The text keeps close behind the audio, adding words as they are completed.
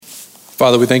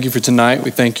Father, we thank you for tonight.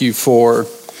 We thank you for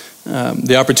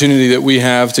the opportunity that we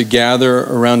have to gather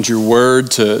around your word,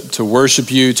 to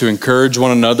worship you, to encourage one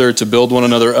another, to build one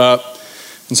another up.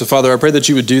 And so, Father, I pray that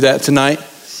you would do that tonight.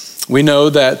 We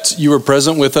know that you are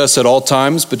present with us at all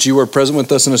times, but you are present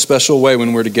with us in a special way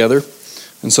when we're together.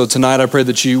 And so tonight I pray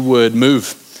that you would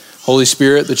move. Holy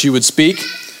Spirit, that you would speak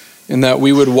and that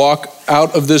we would walk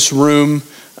out of this room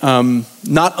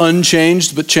not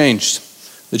unchanged, but changed.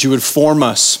 That you would form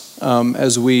us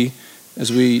as we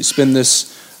spend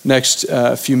this next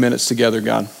few minutes together,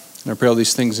 God. And I pray all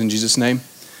these things in Jesus' name.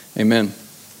 Amen.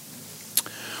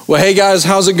 Well, hey guys,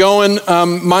 how's it going?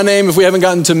 My name, if we haven't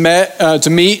gotten to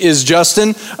meet, is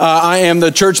Justin. I am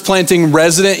the church planting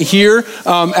resident here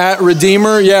at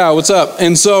Redeemer. Yeah, what's up?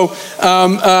 And so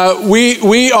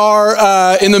we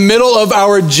are in the middle of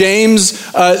our James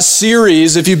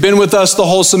series. If you've been with us the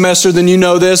whole semester, then you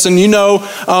know this, and you know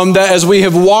that as we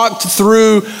have walked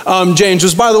through James,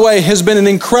 which by the way has been an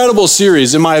incredible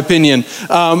series in my opinion.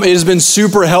 It has been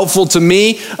super helpful to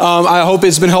me. I hope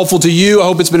it's been helpful to you. I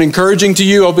hope it's been encouraging to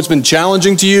you. I hope it's been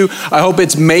challenging to you. I hope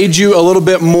it's made you a little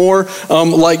bit more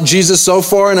like Jesus so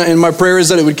far, and my prayer is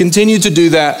that it would continue to do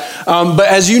that. But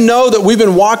as you know, that we've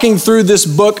been walking through this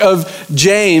book of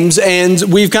James, and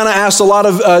we've kind of asked a lot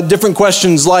of different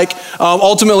questions, like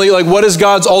ultimately, like what is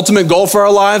God's ultimate goal for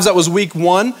our lives? That was week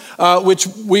one, which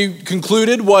we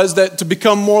concluded was that to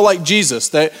become more like Jesus,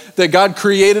 that God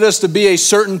created us to be a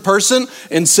certain person,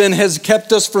 and sin has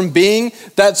kept us from being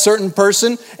that certain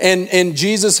person, and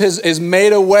Jesus has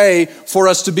made a way for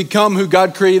us to become who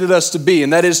God created us to be,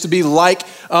 and that is to be like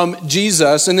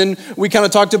Jesus. And then we kind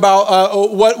of talked about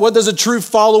what does a true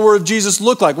follower of Jesus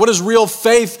look like? What does real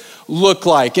faith look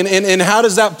like? And how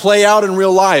does that play out in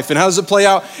real life? And how does it play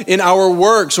out in our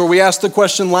works? Or we asked the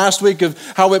question last week of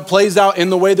how it plays out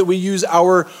in the way that we use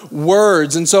our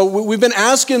words. And so we've been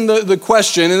asking the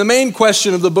question, and the main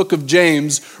question of the book of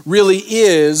James really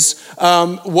is,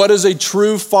 what does a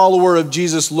true follower of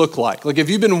Jesus look like? Like if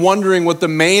you've been wondering what the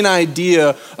main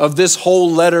idea of this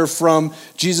whole letter from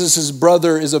Jesus'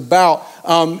 brother is about,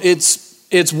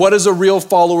 it's what does a real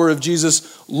follower of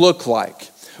Jesus look like?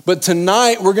 But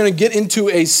tonight we're going to get into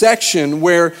a section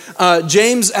where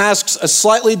James asks a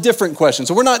slightly different question.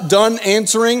 So we're not done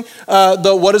answering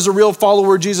the what does a real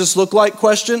follower of Jesus look like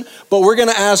question, but we're going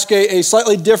to ask a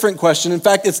slightly different question. In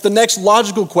fact, it's the next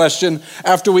logical question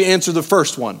after we answer the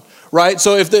first one. Right?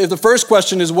 So if the first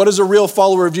question is, what does a real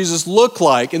follower of Jesus look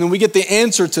like? And then we get the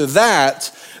answer to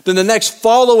that, then the next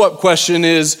follow-up question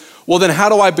is, well, then how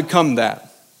do I become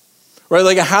that? Right?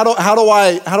 Like, how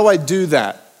do I do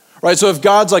that? Right? So if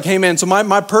God's like, hey man, so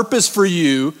my purpose for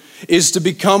you is to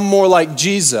become more like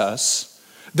Jesus,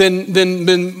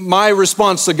 then my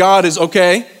response to God is,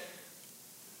 okay,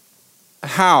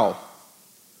 how?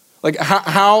 Like,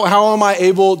 how am I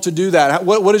able to do that?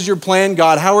 What is your plan,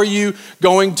 God? How are you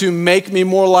going to make me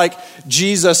more like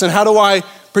Jesus? And how do I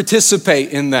participate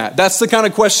in that? That's the kind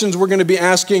of questions we're going to be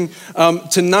asking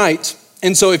tonight.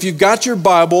 And so if you've got your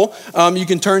Bible, you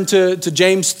can turn to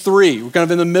James 3. We're kind of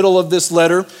in the middle of this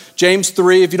letter. James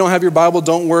 3, if you don't have your Bible,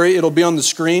 don't worry, it'll be on the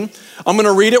screen. I'm going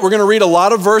to read it. We're going to read a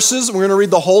lot of verses. We're going to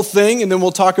read the whole thing, and then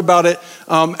we'll talk about it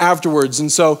afterwards.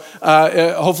 And so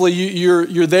hopefully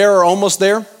you're there or almost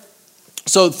there.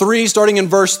 So 3, starting in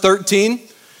verse 13,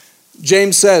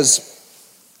 James says,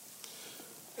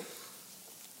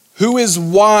 "Who is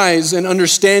wise and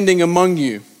understanding among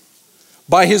you?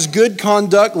 By his good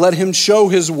conduct let him show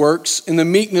his works in the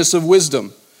meekness of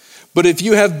wisdom. But if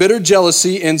you have bitter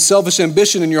jealousy and selfish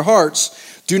ambition in your hearts,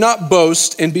 do not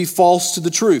boast and be false to the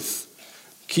truth."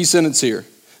 Key sentence here.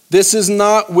 "This is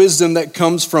not wisdom that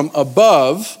comes from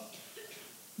above,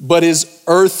 but is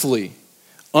earthly,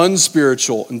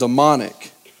 unspiritual, and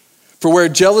demonic. For where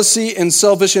jealousy and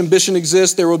selfish ambition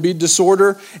exist, there will be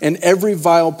disorder and every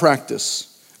vile practice."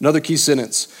 Another key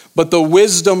sentence. "But the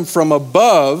wisdom from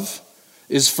above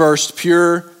is first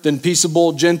pure, then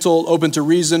peaceable, gentle, open to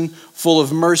reason, full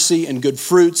of mercy and good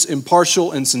fruits,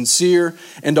 impartial and sincere,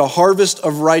 and a harvest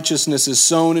of righteousness is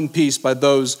sown in peace by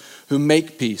those who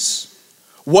make peace.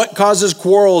 What causes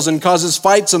quarrels and causes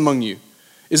fights among you?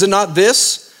 Is it not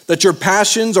this, that your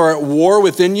passions are at war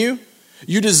within you?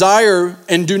 You desire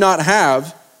and do not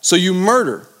have, so you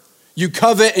murder. You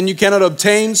covet and you cannot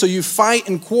obtain, so you fight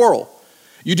and quarrel.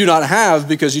 You do not have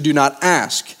because you do not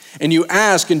ask. And you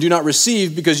ask and do not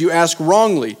receive because you ask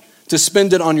wrongly to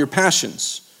spend it on your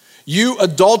passions. You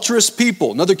adulterous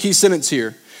people," another key sentence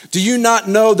here, "do you not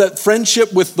know that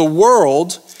friendship with the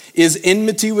world is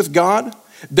enmity with God?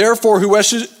 Therefore,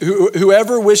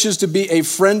 whoever wishes to be a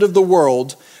friend of the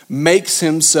world makes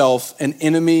himself an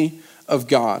enemy of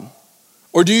God.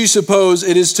 Or do you suppose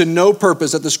it is to no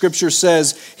purpose that the scripture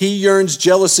says he yearns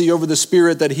jealousy over the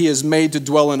spirit that he has made to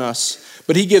dwell in us?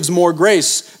 But he gives more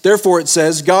grace. Therefore it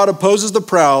says, God opposes the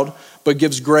proud, but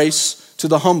gives grace to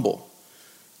the humble.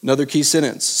 Another key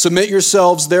sentence. Submit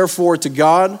yourselves therefore to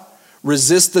God.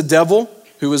 Resist the devil,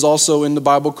 who is also in the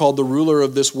Bible called the ruler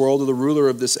of this world or the ruler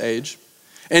of this age.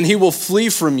 And he will flee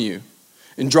from you.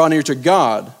 And draw near to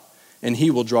God, and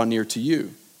he will draw near to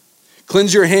you.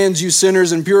 Cleanse your hands, you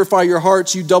sinners, and purify your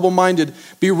hearts, you double-minded.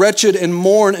 Be wretched and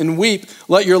mourn and weep.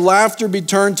 Let your laughter be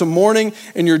turned to mourning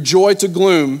and your joy to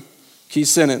gloom. Key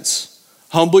sentence.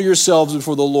 Humble yourselves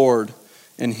before the Lord,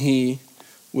 and he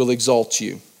will exalt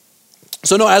you.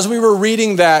 So no, as we were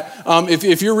reading that,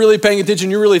 if you're really paying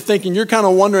attention, you're really thinking, you're kind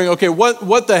of wondering, okay,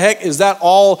 what the heck is that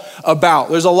all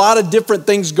about? There's a lot of different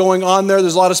things going on there.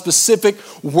 There's a lot of specific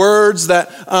words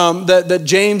that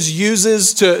James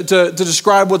uses to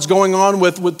describe what's going on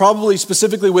with probably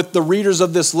specifically with the readers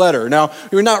of this letter. Now,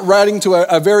 you're not writing to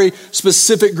a very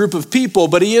specific group of people,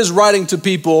 but he is writing to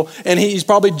people, and he's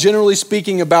probably generally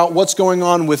speaking about what's going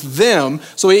on with them.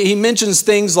 So he mentions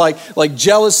things like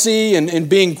jealousy and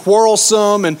being quarrelsome,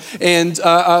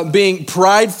 and being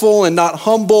prideful and not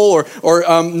humble,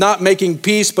 or not making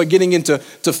peace but getting into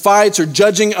fights or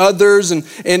judging others,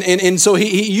 and so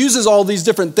he uses all these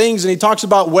different things, and he talks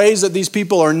about ways that these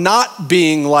people are not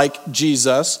being like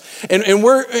Jesus, and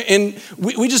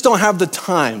we just don't have the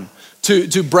time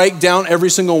to break down every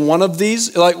single one of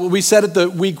these. Like we said at the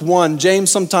week one,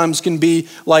 James sometimes can be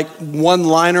like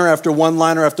one-liner after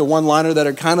one-liner after one-liner that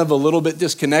are kind of a little bit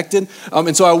disconnected.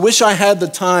 And so I wish I had the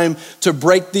time to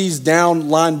break these down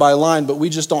line by line, but we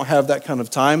just don't have that kind of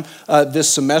time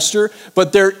this semester.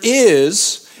 But there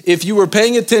is, if you were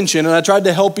paying attention, and I tried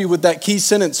to help you with that key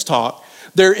sentence talk,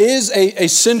 there is a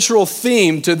central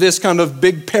theme to this kind of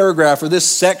big paragraph or this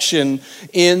section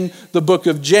in the book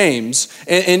of James.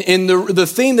 And the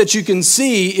theme that you can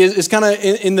see is kind of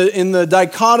in the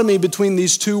dichotomy between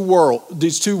these two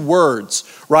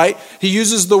words, right? He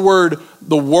uses the word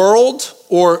the world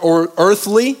or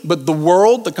earthly, but the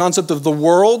world, the concept of the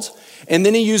world. And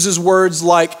then he uses words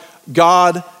like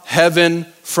God, heaven,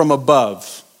 from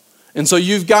above. And so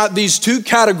you've got these two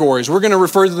categories. We're going to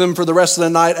refer to them for the rest of the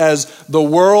night as the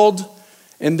world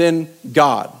and then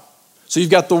God. So you've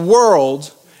got the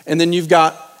world and then you've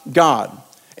got God.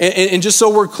 And just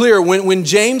so we're clear, when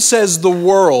James says the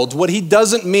world, what he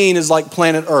doesn't mean is like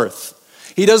planet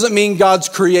Earth. He doesn't mean God's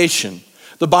creation.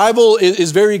 The Bible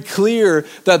is very clear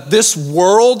that this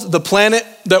world, the planet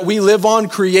that we live on,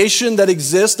 creation that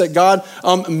exists, that God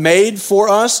made for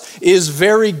us, is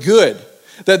very good.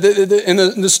 That in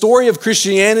the story of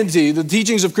Christianity, the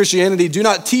teachings of Christianity do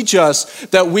not teach us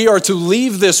that we are to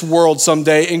leave this world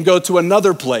someday and go to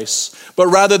another place, but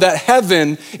rather that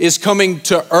heaven is coming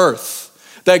to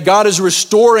earth, that God is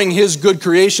restoring his good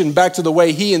creation back to the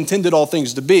way he intended all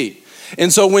things to be.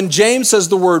 And so when James says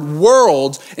the word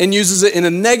world and uses it in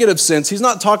a negative sense, he's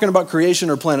not talking about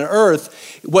creation or planet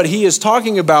Earth. What he is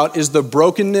talking about is the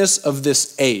brokenness of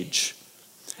this age.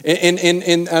 And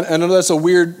I know that's a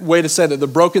weird way to say it, the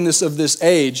brokenness of this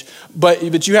age,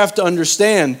 but you have to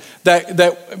understand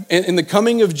that in the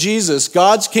coming of Jesus,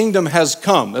 God's kingdom has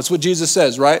come. That's what Jesus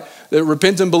says, right? That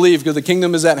repent and believe because the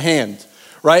kingdom is at hand,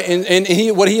 right?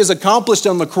 And what he has accomplished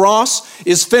on the cross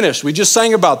is finished. We just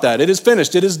sang about that. It is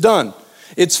finished. It is done.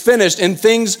 It's finished, and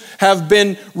things have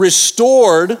been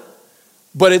restored,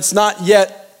 but it's not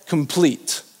yet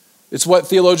complete. It's what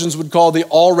theologians would call the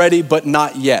already but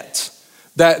not yet.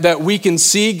 That we can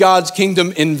see God's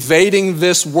kingdom invading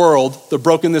this world, the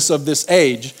brokenness of this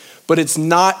age, but it's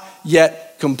not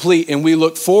yet complete. And we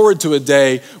look forward to a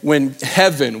day when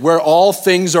heaven, where all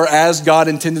things are as God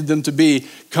intended them to be,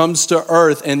 comes to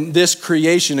earth, and this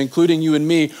creation, including you and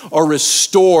me, are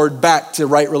restored back to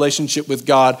right relationship with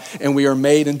God, and we are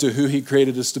made into who he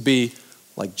created us to be,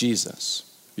 like Jesus.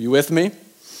 Are you with me?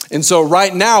 And so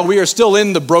right now, we are still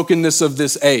in the brokenness of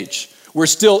this age. We're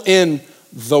still in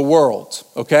the world,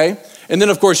 okay? And then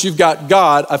of course you've got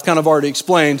God. I've kind of already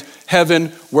explained heaven,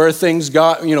 where things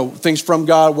things from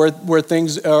God, where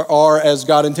things are as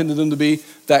God intended them to be,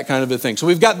 that kind of a thing. So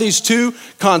we've got these two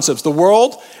concepts, the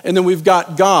world, and then we've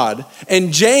got God.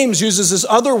 And James uses this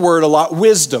other word a lot,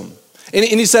 wisdom. And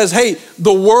he says, hey,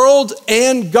 the world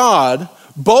and God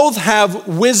both have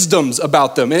wisdoms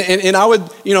about them. And I would,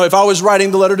 if I was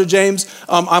writing the letter to James,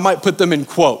 I might put them in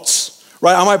quotes.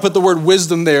 Right, I might put the word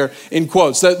wisdom there in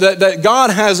quotes. That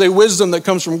God has a wisdom that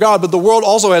comes from God, but the world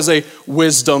also has a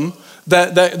wisdom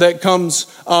that comes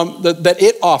that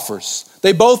it offers.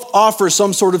 They both offer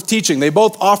some sort of teaching. They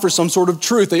both offer some sort of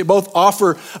truth. They both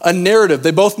offer a narrative.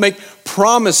 They both make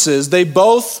promises. They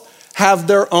both have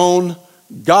their own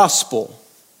gospel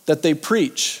that they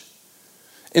preach.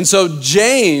 And so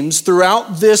James,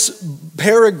 throughout this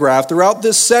paragraph, throughout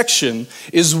this section,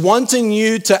 is wanting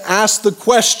you to ask the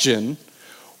question,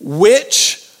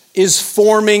 which is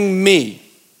forming me?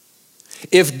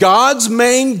 If God's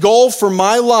main goal for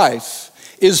my life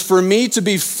is for me to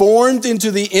be formed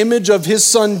into the image of his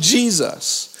son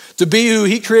Jesus, to be who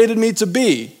he created me to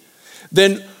be,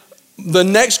 then the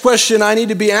next question I need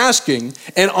to be asking,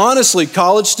 and honestly,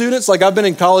 college students, like I've been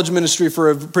in college ministry for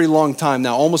a pretty long time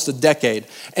now, almost a decade,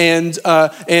 and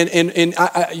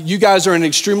you guys are in an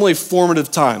extremely formative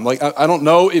time. Like I don't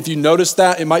know if you noticed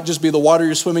that. It might just be the water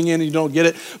you're swimming in and you don't get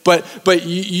it, but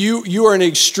you are in an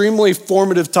extremely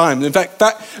formative time. In fact,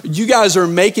 you guys are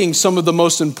making some of the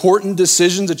most important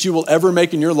decisions that you will ever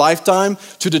make in your lifetime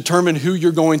to determine who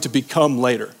you're going to become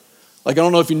later. Like I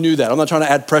don't know if you knew that. I'm not trying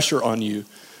to add pressure on you.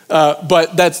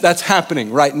 But that's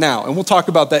happening right now, and we'll talk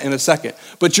about that in a second.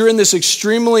 But you're in this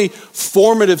extremely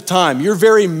formative time. You're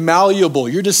very malleable.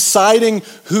 You're deciding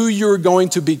who you're going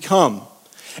to become.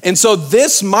 And so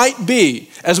this might be,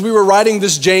 as we were writing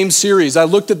this James series, I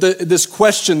looked at this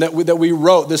question that we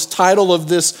wrote, this title of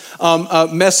this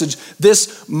message.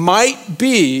 This might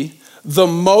be the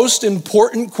most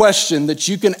important question that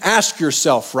you can ask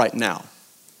yourself right now.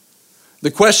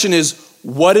 The question is,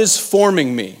 what is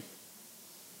forming me?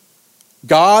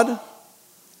 God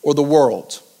or the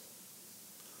world?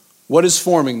 What is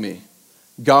forming me?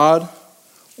 God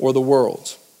or the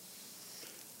world?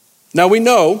 Now we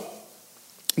know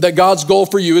that God's goal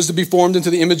for you is to be formed into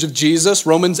the image of Jesus.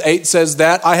 Romans 8 says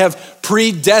that. I have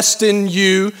predestined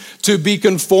you to be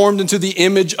conformed into the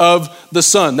image of the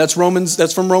Son. That's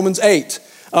from Romans 8.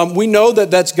 We know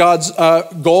that that's God's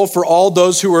goal for all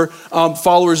those who are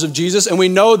followers of Jesus, and we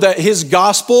know that his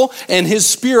gospel and his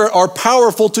spirit are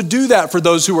powerful to do that for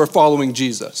those who are following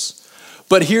Jesus.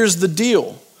 But here's the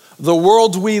deal. The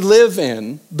world we live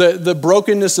in, the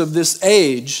brokenness of this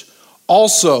age,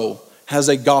 also has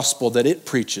a gospel that it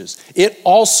preaches. It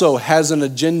also has an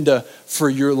agenda for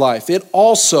your life. It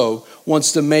also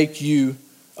wants to make you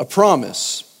a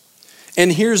promise.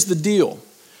 And here's the deal.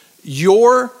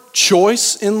 Your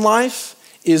choice in life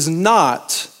is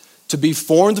not to be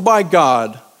formed by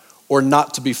God or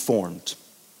not to be formed.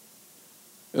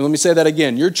 And let me say that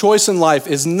again. Your choice in life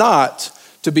is not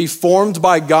to be formed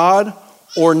by God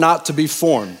or not to be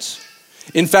formed.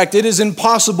 In fact, it is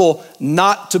impossible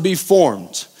not to be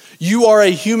formed. You are a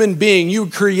human being. You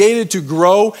were created to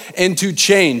grow and to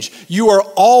change. You are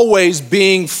always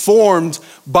being formed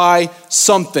by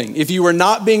something. If you are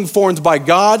not being formed by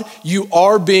God, you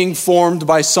are being formed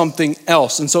by something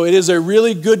else. And so it is a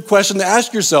really good question to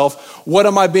ask yourself, what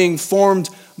am I being formed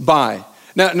by?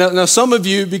 Now some of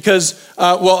you,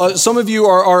 some of you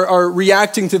are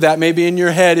reacting to that maybe in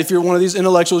your head. If you're one of these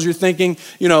intellectuals, you're thinking,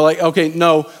 okay,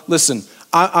 no, listen,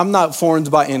 I'm not formed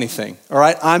by anything, all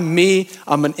right? I'm me,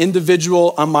 I'm an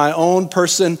individual, I'm my own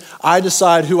person. I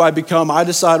decide who I become, I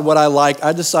decide what I like,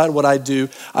 I decide what I do,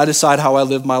 I decide how I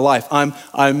live my life. I'm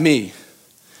me.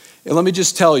 And let me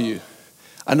just tell you,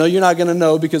 I know you're not gonna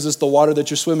know because it's the water that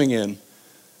you're swimming in,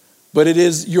 but it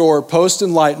is your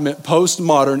post-enlightenment,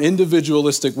 post-modern,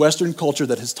 individualistic Western culture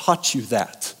that has taught you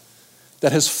that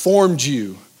has formed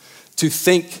you to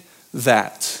think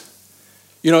that.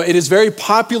 It is very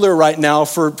popular right now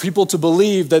for people to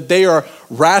believe that they are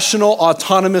rational,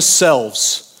 autonomous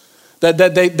selves,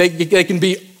 that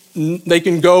they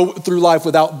can go through life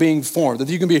without being formed, that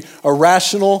you can be a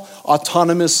rational,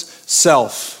 autonomous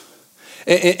self.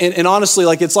 And honestly,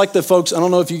 it's like the folks, I don't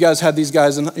know if you guys had these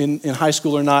guys in high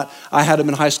school or not. I had them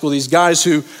in high school, these guys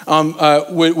who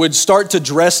would start to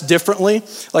dress differently.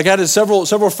 Like I had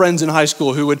several friends in high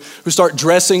school who start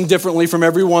dressing differently from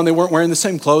everyone. They weren't wearing the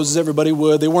same clothes as everybody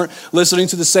would. They weren't listening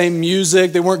to the same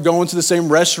music. They weren't going to the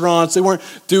same restaurants. They weren't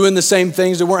doing the same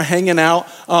things. They weren't hanging out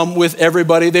with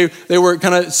everybody. They were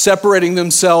kind of separating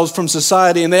themselves from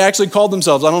society, and they actually called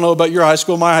themselves, I don't know about your high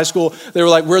school, my high school, they were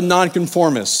like, we're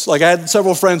nonconformists. Like I had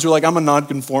several friends who were like, I'm a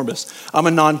nonconformist.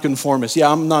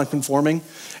 Yeah, I'm nonconforming.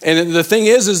 And the thing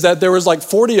is that there was like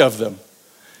 40 of them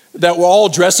that were all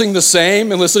dressing the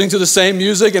same and listening to the same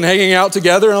music and hanging out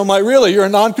together. And I'm like, really? You're a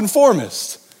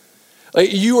nonconformist.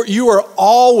 Like you are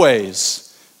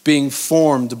always being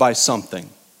formed by something.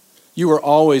 You are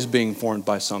always being formed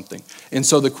by something. And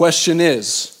so the question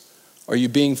is, are you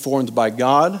being formed by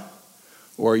God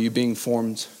or are you being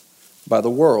formed by the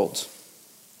world?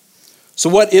 So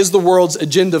what is the world's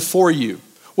agenda for you?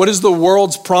 What is the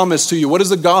world's promise to you? What is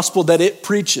the gospel that it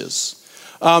preaches?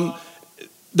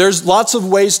 There's lots of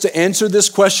ways to answer this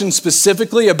question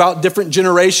specifically about different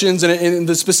generations, and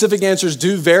the specific answers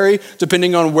do vary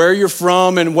depending on where you're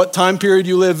from and what time period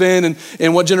you live in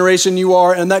and what generation you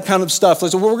are and that kind of stuff.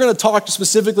 So we're going to talk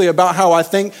specifically about how I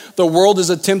think the world is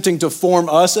attempting to form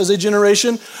us as a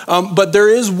generation, but there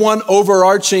is one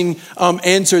overarching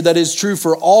answer that is true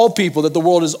for all people that the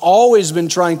world has always been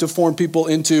trying to form people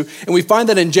into, and we find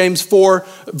that in James 4,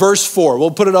 verse 4.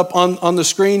 We'll put it up on the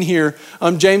screen here.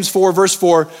 James 4, verse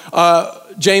 4.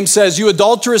 James says, "You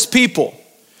adulterous people,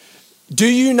 do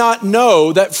you not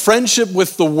know that friendship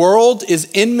with the world is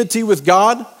enmity with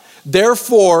God?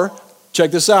 Therefore,"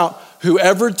 check this out,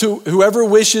 whoever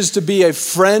wishes to be a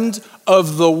friend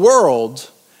of the world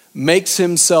makes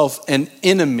himself an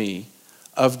enemy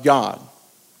of God."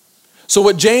 So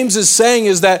what James is saying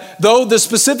is that though the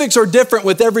specifics are different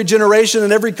with every generation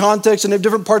and every context and in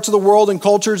different parts of the world and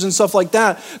cultures and stuff like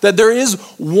that, that there is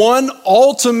one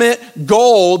ultimate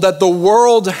goal that the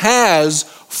world has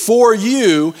for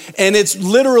you, and it's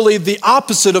literally the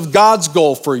opposite of God's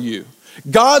goal for you.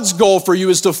 God's goal for you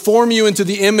is to form you into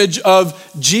the image of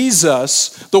Jesus.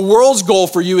 The world's goal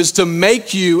for you is to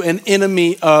make you an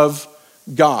enemy of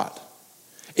God.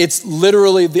 It's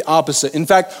literally the opposite. In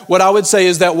fact, what I would say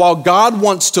is that while God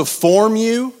wants to form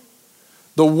you,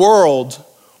 the world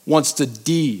wants to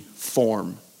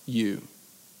deform you.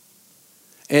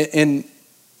 And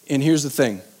here's the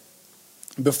thing.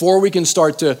 Before we can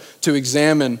start to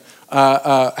examine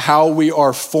how we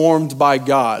are formed by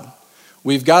God,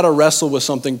 we've got to wrestle with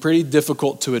something pretty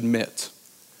difficult to admit.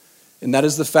 And that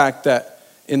is the fact that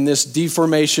in this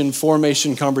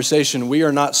deformation-formation conversation, we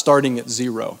are not starting at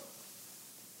zero.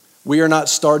 We are not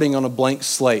starting on a blank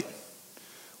slate.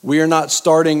 We are not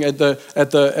starting at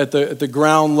the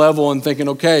ground level and thinking,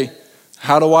 okay,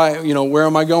 how do I, where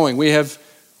am I going? We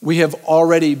have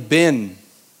already been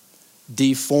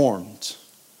deformed.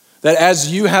 That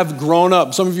as you have grown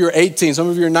up, some of you are 18, some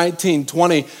of you are 19,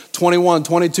 20, 21,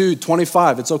 22,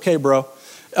 25. It's okay, bro.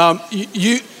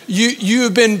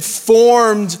 You've been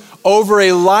formed over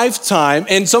a lifetime,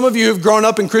 and some of you have grown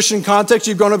up in Christian context,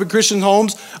 you've grown up in Christian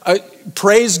homes.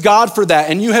 Praise God for that.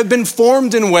 And you have been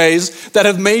formed in ways that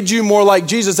have made you more like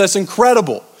Jesus. That's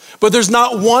incredible. But there's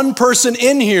not one person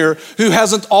in here who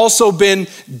hasn't also been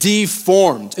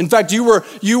deformed. In fact, you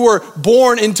were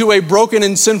born into a broken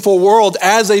and sinful world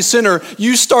as a sinner.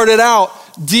 You started out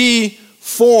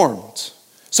deformed.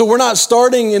 So we're not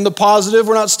starting in the positive,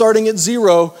 we're not starting at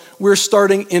zero, we're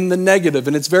starting in the negative.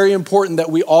 And it's very important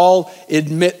that we all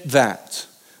admit that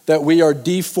we are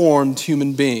deformed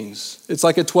human beings. It's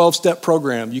like a 12-step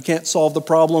program. You can't solve the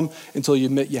problem until you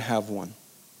admit you have one.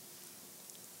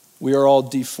 We are all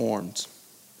deformed.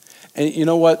 And you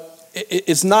know what?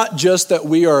 It's not just that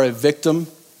we are a victim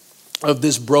of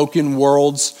this broken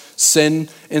world's sin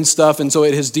and stuff, and so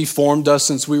it has deformed us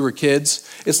since we were kids.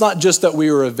 It's not just that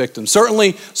we were a victim.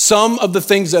 Certainly, some of the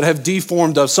things that have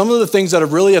deformed us, some of the things that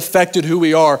have really affected who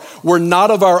we are, were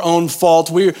not of our own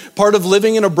fault. Part of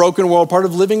living in a broken world, part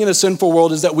of living in a sinful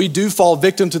world is that we do fall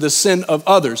victim to the sin of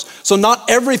others. So not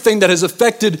everything that has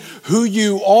affected who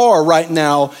you are right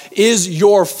now is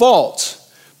your fault.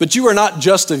 But you are not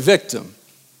just a victim.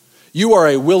 You are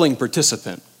a willing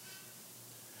participant.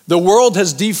 The world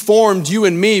has deformed you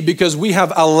and me because we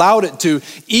have allowed it to.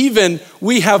 Even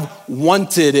we have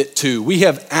wanted it to. We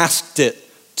have asked it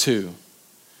to.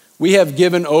 We have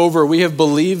given over. We have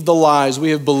believed the lies. We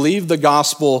have believed the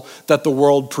gospel that the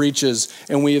world preaches.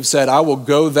 And we have said, I will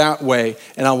go that way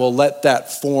and I will let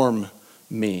that form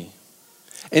me.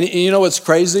 And you know what's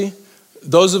crazy?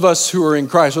 Those of us who are in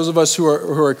Christ, those of us who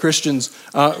are Christians,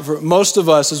 for most of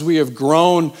us, as we have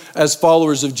grown as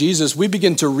followers of Jesus, we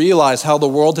begin to realize how the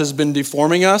world has been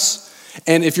deforming us.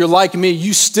 And if you're like me,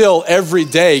 you still every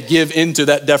day give into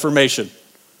that deformation.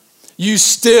 You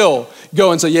still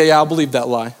go and say, yeah, I'll believe that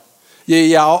lie.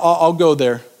 Yeah, I'll go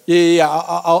there. Yeah,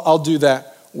 I'll do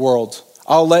that world.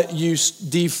 I'll let you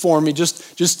deform me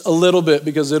just a little bit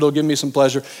because it'll give me some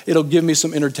pleasure. It'll give me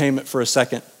some entertainment for a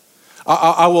second.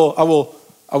 I will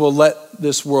let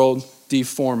this world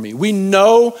deform me. We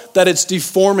know that it's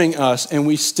deforming us, and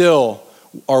we still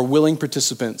are willing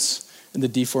participants in the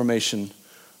deformation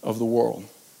of the world.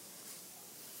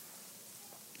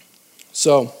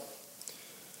 So,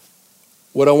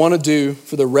 what I want to do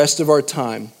for the rest of our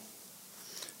time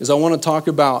is I want to talk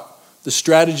about the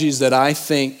strategies that I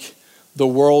think the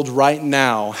world right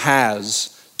now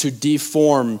has to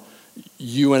deform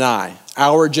you and I,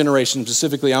 our generation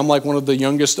specifically. I'm like one of the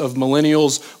youngest of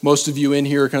millennials. Most of you in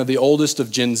here are kind of the oldest of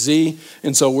Gen Z.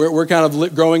 And so we're kind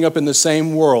of growing up in the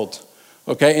same world.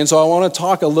 Okay, and so I want to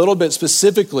talk a little bit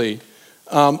specifically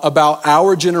about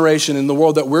our generation and the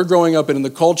world that we're growing up in and the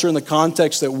culture and the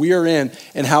context that we are in,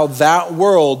 and how that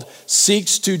world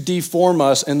seeks to deform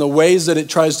us and the ways that it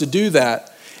tries to do that.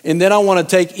 And then I want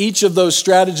to take each of those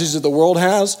strategies that the world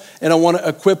has, and I want to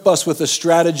equip us with a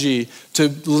strategy to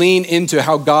lean into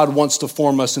how God wants to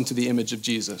form us into the image of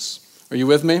Jesus. Are you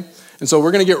with me? And so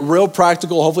we're going to get real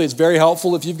practical. Hopefully it's very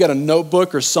helpful. If you've got a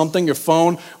notebook or something, your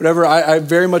phone, whatever, I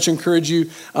very much encourage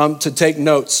you to take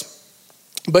notes.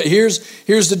 But here's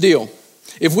the deal.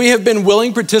 If we have been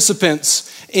willing participants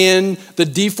in the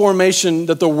deformation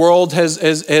that the world has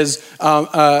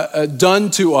done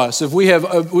to us, if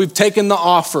we've taken the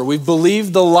offer, we've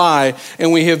believed the lie,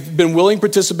 and we have been willing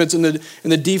participants in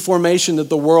the deformation that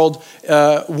the world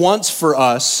wants for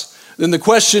us, then the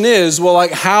question is, well,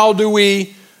 like, how do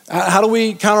we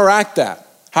counteract that?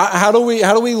 How do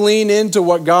we lean into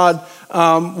what God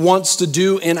wants to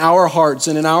do in our hearts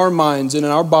and in our minds and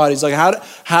in our bodies? Like,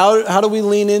 how do we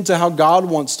lean into how God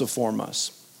wants to form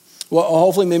us? Well,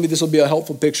 hopefully maybe this will be a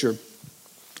helpful picture.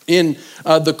 In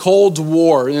the Cold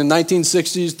War, in the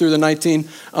 1960s through the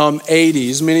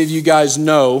 1980s, many of you guys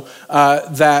know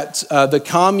that the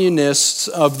communists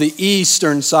of the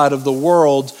eastern side of the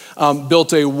world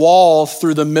built a wall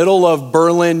through the middle of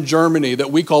Berlin, Germany,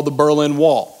 that we call the Berlin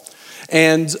Wall.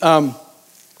 And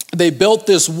they built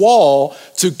this wall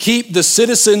to keep the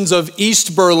citizens of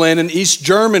East Berlin and East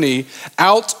Germany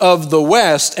out of the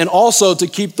West, and also to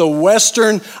keep the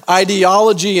Western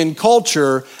ideology and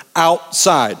culture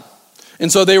outside. And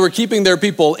so they were keeping their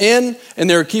people in, and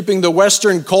they were keeping the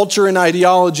Western culture and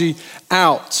ideology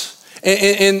out.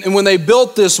 And when they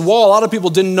built this wall, a lot of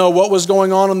people didn't know what was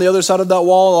going on the other side of that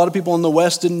wall. A lot of people in the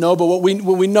West didn't know. But what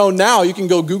we know now, you can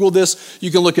go Google this.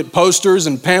 You can look at posters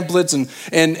and pamphlets and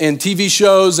TV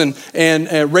shows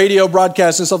and radio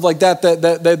broadcasts and stuff like that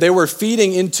they were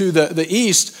feeding into the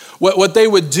East. What they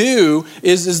would do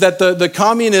is that the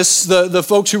communists, the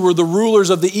folks who were the rulers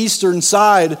of the eastern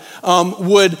side,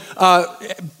 would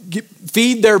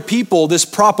feed their people this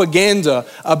propaganda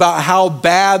about how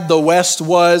bad the West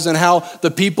was and how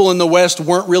the people in the West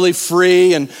weren't really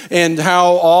free and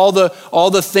how all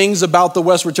the things about the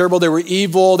West were terrible. They were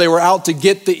evil. They were out to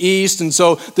get the East. And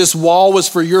so this wall was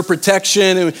for your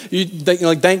protection. And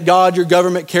thank God your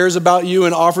government cares about you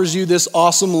and offers you this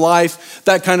awesome life,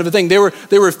 that kind of a thing. They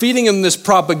were feeding them this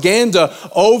propaganda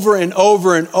over and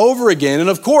over and over again. And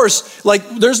of course, like,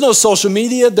 there's no social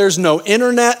media. There's no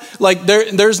internet. Like,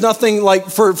 there's nothing like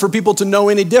for people to know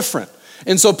any different.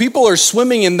 And so people are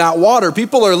swimming in that water.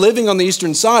 People are living on the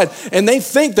eastern side, and they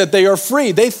think that they are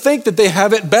free. They think that they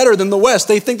have it better than the West.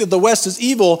 They think that the West is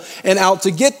evil and out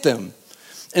to get them.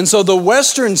 And so the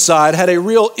Western side had a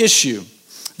real issue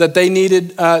that they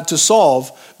needed to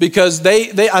solve, because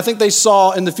I think they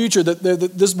saw in the future that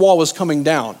this wall was coming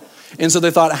down. And so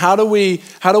they thought, how do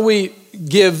we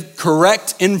give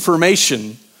correct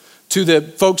information to the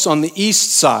folks on the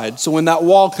east side, so when that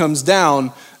wall comes down,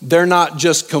 they're not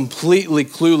just completely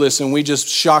clueless and we just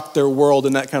shock their world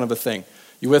and that kind of a thing.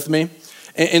 You with me?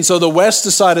 And so the West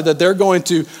decided that they're going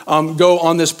to go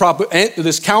on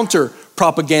this counter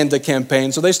propaganda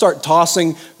campaign. So they start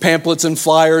tossing pamphlets and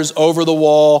flyers over the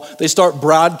wall. They start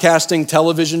broadcasting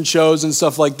television shows and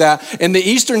stuff like that. And the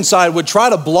eastern side would try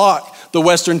to block the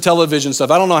Western television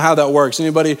stuff. I don't know how that works.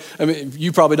 Anybody? I mean,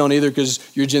 you probably don't either because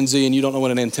you're Gen Z and you don't know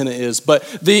what an antenna is. But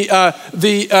they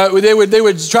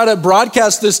would try to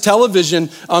broadcast this television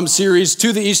series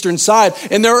to the eastern side,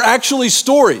 and there are actually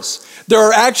stories. There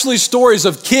are actually stories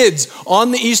of kids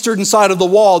on the eastern side of the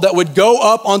wall that would go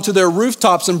up onto their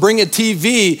rooftops and bring a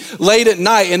TV late at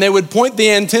night, and they would point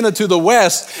the antenna to the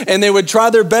west, and they would try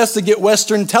their best to get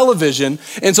Western television.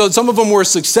 And so some of them were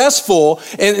successful,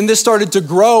 and this started to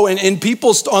grow, and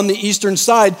people on the eastern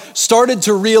side started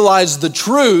to realize the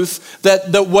truth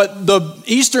that what the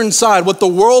eastern side, what the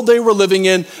world they were living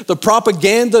in, the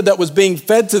propaganda that was being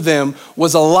fed to them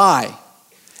was a lie,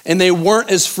 and they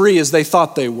weren't as free as they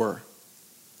thought they were.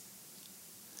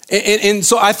 And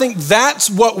so I think that's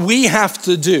what we have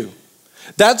to do.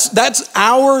 That's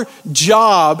our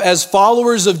job as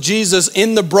followers of Jesus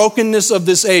in the brokenness of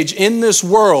this age, in this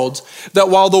world, that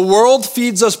while the world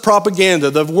feeds us propaganda,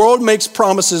 the world makes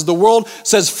promises, the world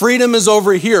says freedom is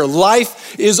over here,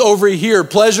 life is over here,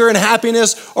 pleasure and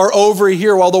happiness are over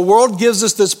here. While the world gives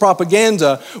us this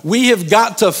propaganda, we have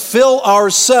got to fill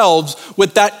ourselves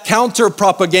with that counter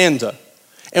propaganda.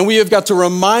 And we have got to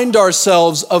remind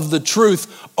ourselves of the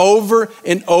truth over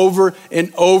and over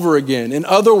and over again. In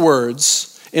other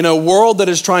words, in a world that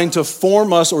is trying to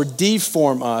form us or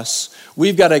deform us,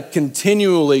 we've got to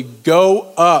continually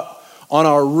go up on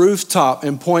our rooftop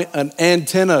and point an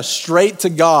antenna straight to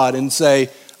God and say,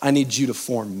 I need you to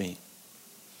form me.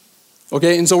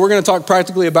 Okay, and so we're going to talk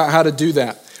practically about how to do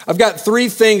that. I've got three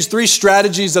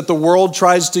strategies that the world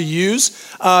tries to use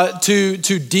to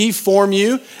deform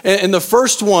you. And the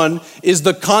first one is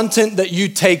the content that you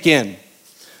take in.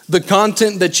 The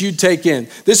content that you take in.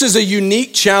 This is a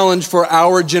unique challenge for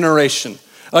our generation.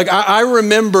 Like I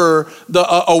remember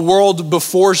a world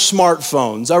before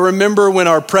smartphones. I remember when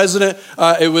our president,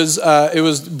 it was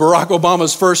Barack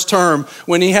Obama's first term,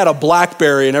 when he had a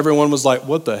BlackBerry and everyone was like,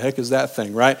 what the heck is that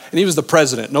thing, right? And he was the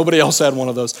president. Nobody else had one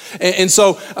of those. And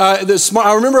so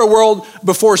I remember a world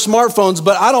before smartphones,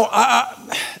 but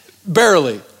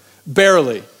barely.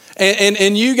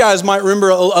 And you guys might remember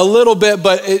a little bit,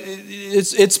 but it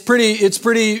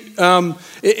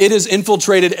has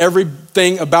infiltrated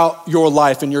everything about your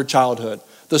life and your childhood,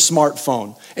 the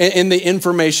smartphone and the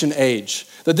information age.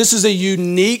 That this is a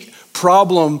unique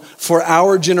problem for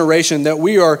our generation, that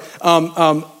we are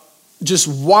just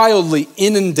wildly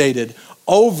inundated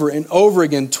over and over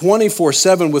again,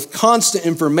 24/7 with constant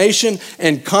information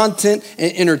and content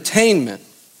and entertainment.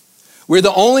 We're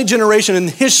the only generation in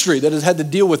history that has had to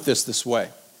deal with this way.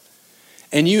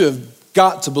 And you have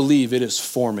got to believe it is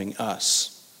forming us.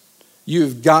 You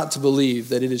have got to believe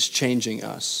that it is changing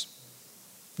us.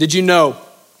 Did you know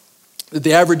that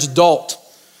the average adult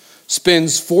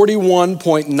spends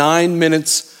 41.9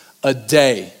 minutes a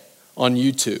day on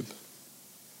YouTube?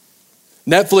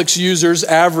 Netflix users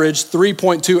average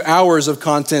 3.2 hours of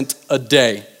content a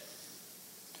day.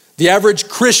 The average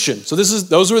Christian, so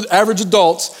those are average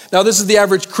adults. Now this is the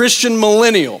average Christian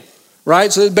millennial,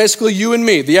 right? So basically you and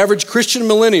me. The average Christian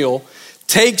millennial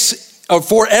takes,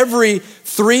 for every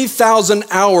 3,000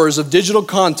 hours of digital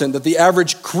content that the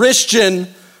average Christian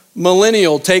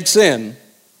millennial takes in,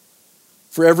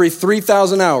 for every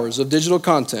 3,000 hours of digital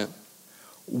content,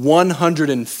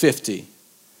 150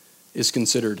 is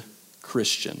considered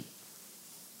Christian.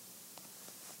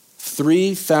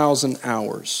 3,000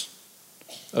 hours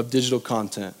of digital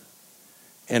content,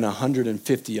 and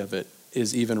 150 of it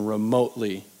is even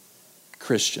remotely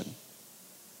Christian.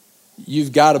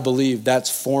 You've got to believe that's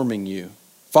forming you.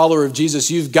 Follower of Jesus,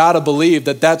 you've got to believe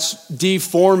that that's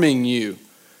deforming you.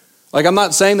 Like, I'm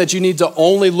not saying that you need to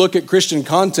only look at Christian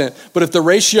content, but if the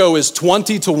ratio is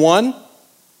 20-1,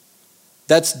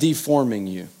 that's deforming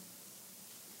you.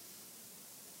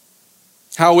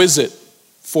 How is it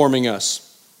forming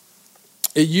us?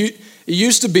 It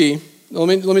used to be, let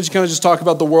me just kind of just talk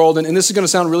about the world, and this is going to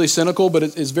sound really cynical, but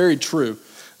it's very true.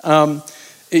 It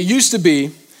used to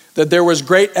be that there was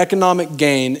great economic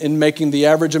gain in making the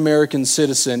average American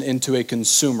citizen into a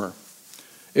consumer.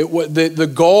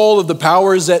 The goal of the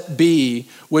powers that be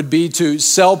would be to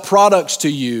sell products to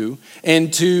you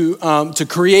and to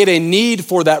create a need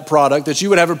for that product, that you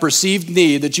would have a perceived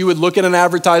need, that you would look at an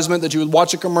advertisement, that you would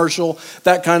watch a commercial,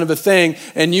 that kind of a thing,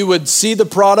 and you would see the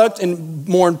product, and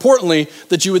more importantly,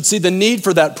 that you would see the need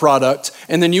for that product,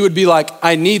 and then you would be like,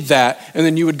 I need that, and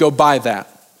then you would go buy that.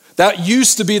 That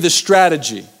used to be the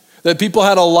strategy. That people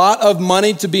had there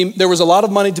was a lot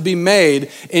of money to be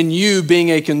made in you being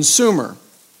a consumer.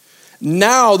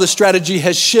 Now the strategy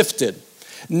has shifted.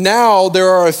 Now there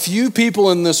are a few people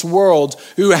in this world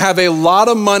who have a lot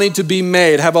of money to be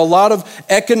made, have a lot of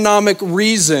economic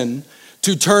reason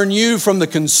to turn you from the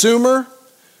consumer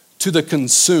to the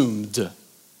consumed.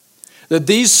 That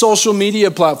these social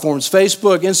media platforms,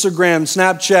 Facebook, Instagram,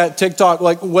 Snapchat, TikTok,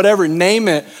 like whatever, name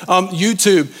it,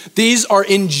 YouTube, these are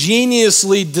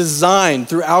ingeniously designed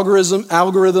through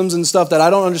algorithms and stuff that I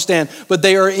don't understand, but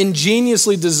they are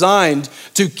ingeniously designed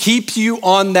to keep you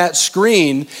on that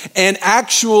screen and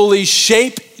actually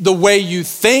shape the way you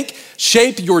think,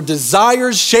 shape your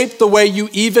desires, shape the way you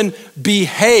even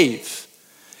behave.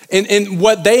 And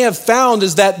what they have found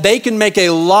is that they can make a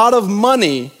lot of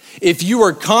money if you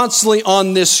are constantly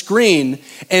on this screen,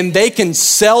 and they can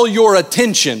sell your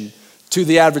attention to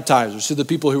the advertisers, to the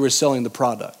people who are selling the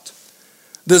product.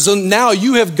 So now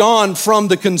you have gone from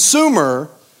the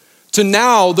consumer to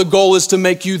now the goal is to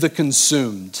make you the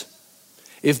consumed.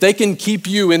 If they can keep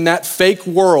you in that fake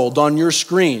world on your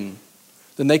screen,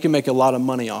 then they can make a lot of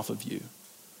money off of you.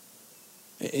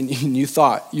 And you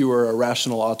thought you were a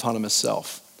rational, autonomous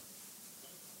self.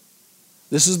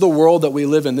 This is the world that we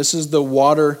live in. This is the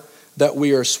water that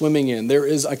we are swimming in.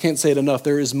 I can't say it enough,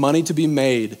 there is money to be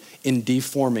made in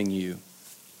deforming you.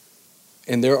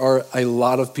 And there are a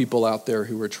lot of people out there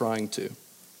who are trying to.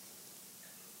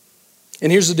 And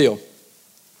here's the deal.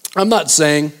 I'm not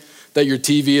saying that your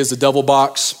TV is a devil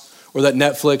box, or that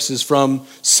Netflix is from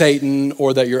Satan,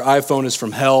 or that your iPhone is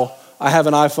from hell. I have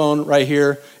an iPhone right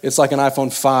here. It's like an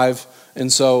iPhone 5.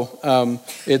 And so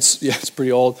it's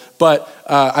pretty old. But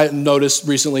I noticed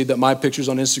recently that my pictures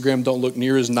on Instagram don't look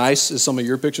near as nice as some of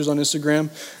your pictures on Instagram.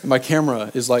 And my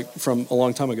camera is like from a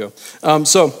long time ago.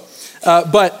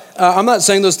 But I'm not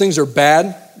saying those things are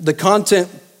bad. The content,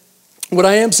 what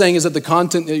I am saying is that the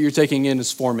content that you're taking in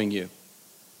is forming you.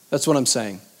 That's what I'm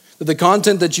saying. That the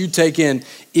content that you take in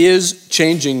is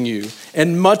changing you.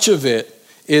 And much of it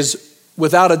is,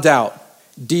 without a doubt,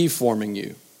 deforming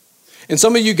you. And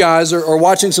some of you guys are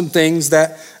watching some things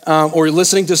that, or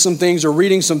listening to some things or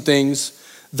reading some things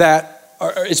that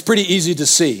it's pretty easy to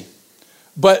see.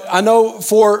 But I know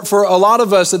for a lot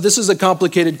of us that this is a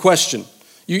complicated question.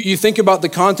 You think about the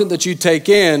content that you take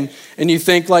in and you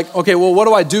think like, okay, well, what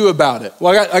do I do about it?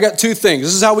 Well, I got two things.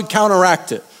 This is how we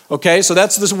counteract it. Okay, so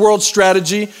that's this world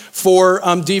strategy for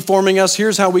deforming us.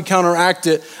 Here's how we counteract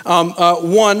it.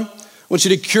 One, I want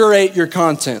you to curate your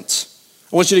content.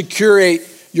 I want you to curate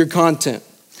your content.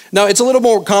 Now, it's a little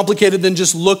more complicated than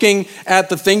just looking at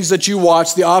the things that you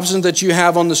watch, the options that you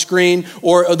have on the screen,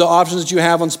 or the options that you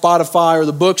have on Spotify, or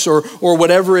the books, or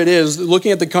whatever it is,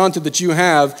 looking at the content that you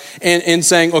have and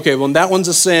saying, okay, well, that one's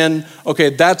a sin. Okay,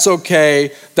 that's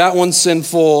okay. That one's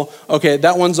sinful. Okay,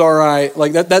 that one's all right.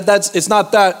 Like that's it's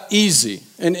not that easy.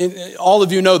 And all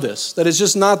of you know this, that it's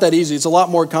just not that easy. It's a lot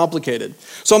more complicated.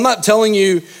 So I'm not telling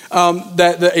you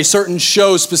that a certain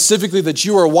show specifically that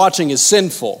you are watching is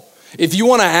sinful. If you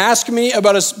want to ask me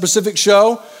about a specific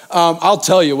show, I'll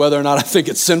tell you whether or not I think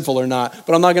it's sinful or not.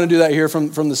 But I'm not going to do that here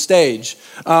from the stage.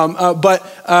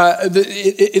 It's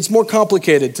more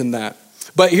complicated than that.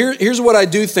 But here's what I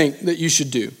do think that you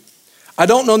should do. I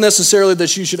don't know necessarily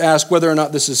that you should ask whether or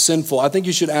not this is sinful. I think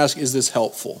you should ask, is this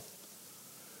helpful?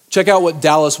 Check out what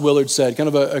Dallas Willard said, kind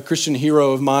of a Christian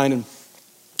hero of mine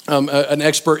and an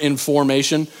expert in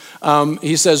formation.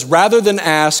 He says, rather than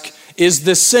ask, is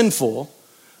this sinful?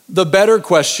 The better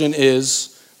question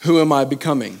is, who am I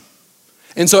becoming?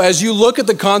 And so as you look at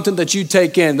the content that you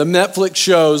take in, the Netflix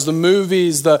shows, the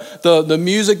movies, the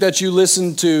music that you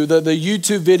listen to, the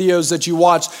YouTube videos that you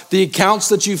watch, the accounts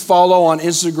that you follow on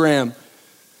Instagram,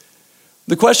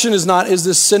 the question is not, is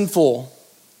this sinful?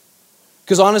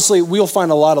 Because honestly, we'll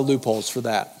find a lot of loopholes for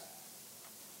that.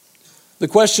 The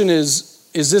question is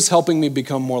this helping me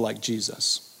become more like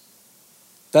Jesus?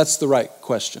 That's the right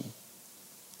question.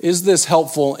 Is this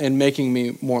helpful in making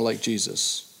me more like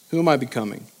Jesus? Who am I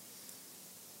becoming?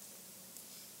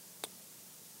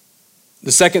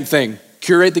 The second thing,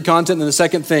 curate the content, and the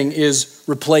second thing is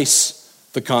replace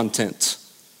the content.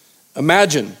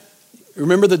 Imagine,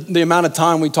 remember the amount of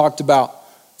time we talked about,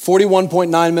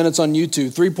 41.9 minutes on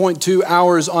YouTube, 3.2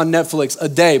 hours on Netflix a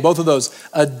day, both of those,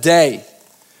 a day.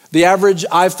 The average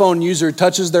iPhone user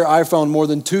touches their iPhone more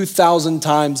than 2,000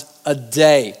 times a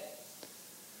day.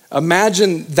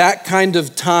 Imagine that kind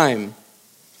of time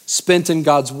spent in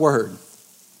God's Word.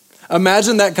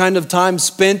 Imagine that kind of time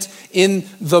spent in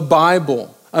the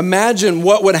Bible. Imagine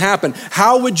what would happen.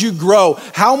 How would you grow?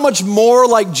 How much more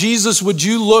like Jesus would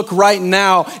you look right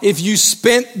now if you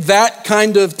spent that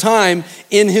kind of time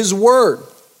in His Word?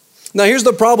 Now here's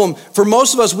the problem. For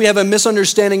most of us, we have a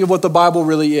misunderstanding of what the Bible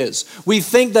really is. We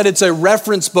think that it's a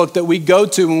reference book that we go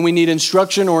to when we need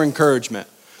instruction or encouragement.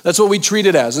 That's what we treat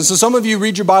it as. And so some of you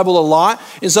read your Bible a lot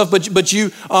and stuff, but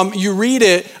you read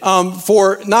it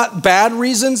for not bad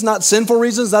reasons, not sinful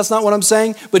reasons. That's not what I'm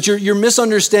saying. But you're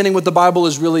misunderstanding what the Bible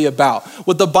is really about.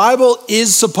 What the Bible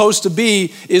is supposed to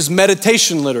be is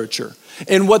meditation literature.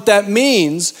 And what that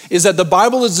means is that the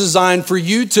Bible is designed for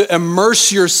you to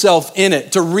immerse yourself in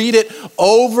it, to read it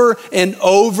over and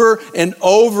over and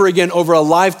over again over a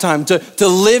lifetime, to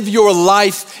live your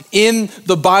life in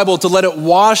the Bible, to let it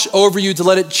wash over you, to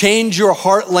let it change your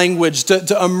heart language,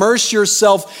 to immerse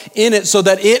yourself in it so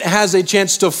that it has a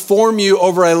chance to form you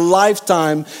over a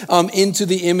lifetime into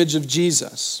the image of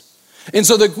Jesus. And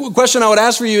so the question I would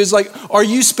ask for you is like, are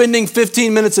you spending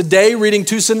 15 minutes a day reading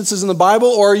 2 sentences in the Bible,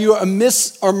 or are you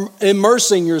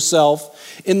immersing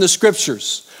yourself in the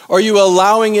Scriptures? Are you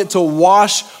allowing it to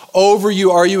wash over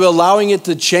you? Are you allowing it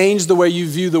to change the way you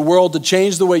view the world, to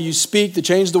change the way you speak, to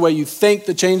change the way you think,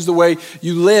 to change the way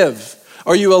you live?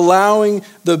 Are you allowing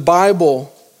the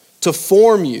Bible to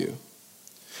form you?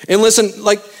 And listen,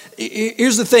 like,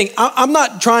 here's the thing. I'm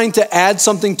not trying to add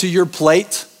something to your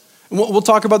plate. We'll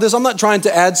talk about this. I'm not trying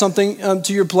to add something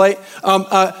to your plate.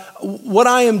 What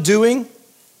I am doing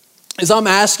is I'm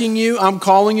asking you, I'm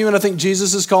calling you, and I think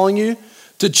Jesus is calling you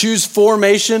to choose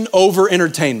formation over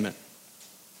entertainment.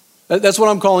 That's what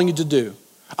I'm calling you to do.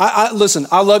 Listen,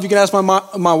 I love, you can ask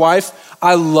my wife,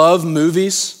 I love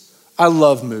movies. I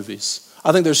love movies.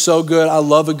 I think they're so good. I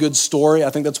love a good story. I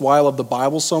think that's why I love the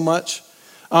Bible so much.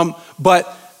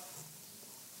 But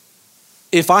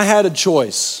if I had a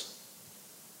choice,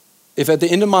 if at the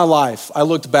end of my life I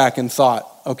looked back and thought,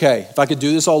 okay, if I could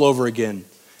do this all over again,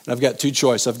 and I've got two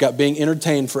choices. I've got being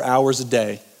entertained for hours a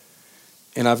day,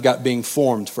 and I've got being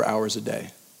formed for hours a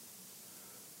day.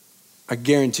 I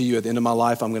guarantee you at the end of my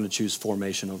life, I'm going to choose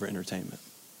formation over entertainment.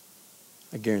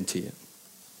 I guarantee it.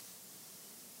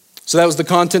 So that was the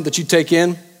content that you take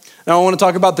in. Now I want to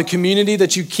talk about the community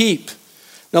that you keep.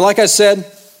 Now, like I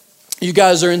said, you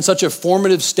guys are in such a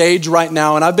formative stage right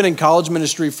now, and I've been in college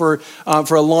ministry for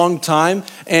a long time,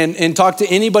 and talk to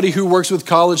anybody who works with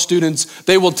college students,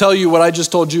 they will tell you what I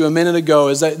just told you a minute ago,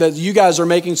 is that you guys are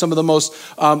making some of the most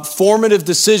formative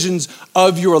decisions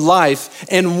of your life,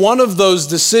 and one of the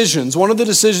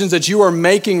decisions that you are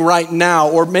making right now,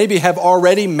 or maybe have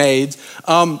already made,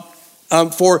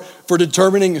 for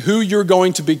determining who you're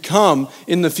going to become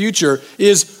in the future,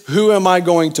 is who am I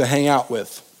going to hang out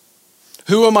with?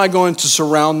 Who am I going to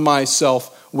surround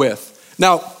myself with?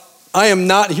 Now, I am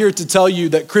not here to tell you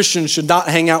that Christians should not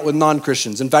hang out with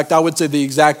non-Christians. In fact, I would say the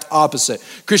exact opposite.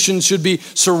 Christians should be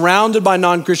surrounded by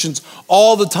non-Christians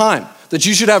all the time. That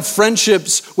you should have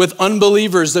friendships with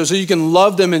unbelievers so you can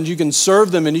love them and you can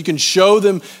serve them and you can show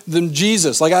them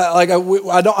Jesus. I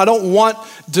don't want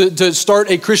to start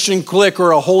a Christian clique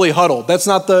or a holy huddle. That's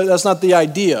not the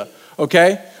idea,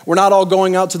 okay? We're not all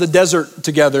going out to the desert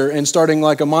together and starting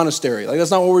like a monastery. That's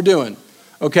not what we're doing,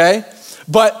 okay?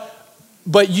 But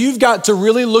you've got to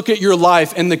really look at your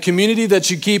life and the community that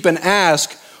you keep and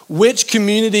ask, which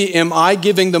community am I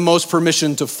giving the most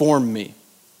permission to form me?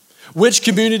 Which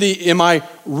community am I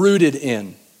rooted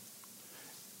in?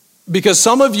 Because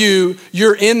some of you,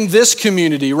 you're in this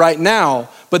community right now,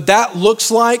 but that looks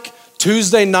like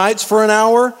Tuesday nights for an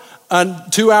hour,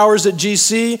 2 hours at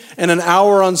GC, and an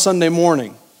hour on Sunday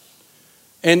morning.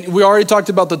 And we already talked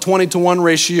about the 20-to-1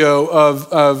 ratio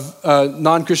of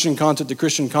non-Christian content to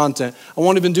Christian content. I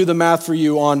won't even do the math for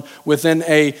you on within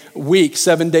a week,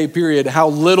 7-day period, how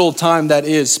little time that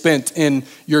is spent in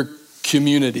your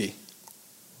community.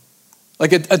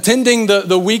 Attending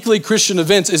the weekly Christian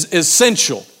events is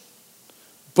essential,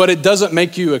 but it doesn't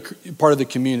make you a part of the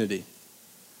community.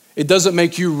 It doesn't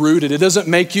make you rooted. It doesn't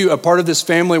make you a part of this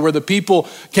family where the people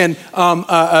can,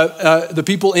 the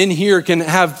people in here can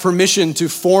have permission to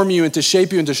form you and to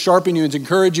shape you and to sharpen you and to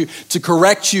encourage you, to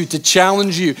correct you, to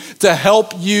challenge you, to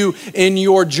help you in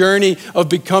your journey of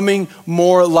becoming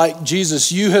more like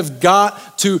Jesus. You have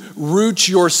got to root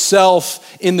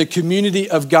yourself in the community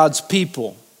of God's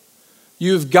people.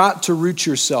 You've got to root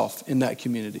yourself in that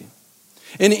community.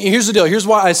 And here's the deal. Here's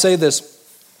why I say this.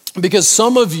 Because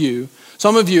some of you,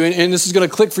 and this is going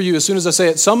to click for you as soon as I say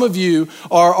it, some of you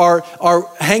are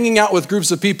hanging out with groups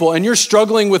of people and you're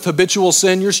struggling with habitual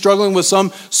sin. You're struggling with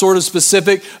some sort of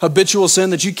specific habitual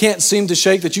sin that you can't seem to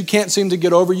shake, that you can't seem to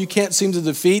get over, you can't seem to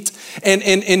defeat. And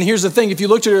here's the thing. If you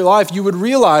looked at your life, you would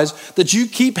realize that you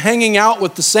keep hanging out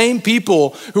with the same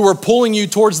people who are pulling you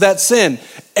towards that sin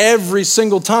every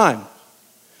single time.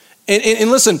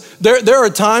 And listen, there are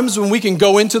times when we can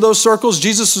go into those circles.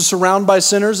 Jesus was surrounded by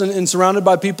sinners and surrounded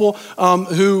by people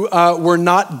who were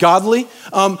not godly.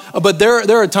 But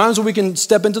there are times when we can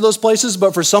step into those places.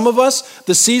 But for some of us,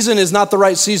 the season is not the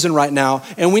right season right now.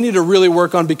 And we need to really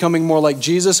work on becoming more like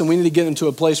Jesus. And we need to get into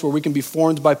a place where we can be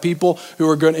formed by people who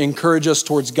are going to encourage us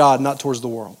towards God, not towards the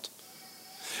world.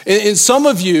 And some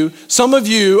of you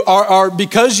are,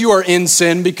 because you are in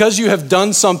sin, because you have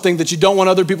done something that you don't want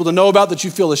other people to know about, that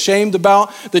you feel ashamed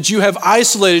about, that you have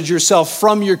isolated yourself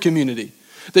from your community,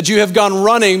 that you have gone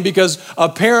running because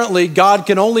apparently God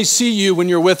can only see you when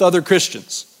you're with other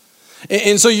Christians.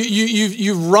 And so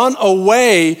you've run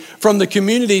away from the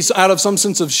communities out of some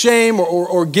sense of shame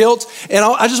or guilt. And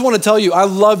I just want to tell you, I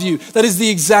love you. That is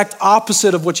the exact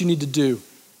opposite of what you need to do.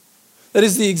 That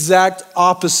is the exact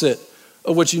opposite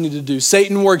of what you need to do.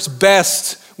 Satan works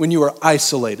best when you are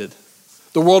isolated.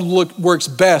 The world works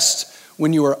best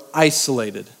when you are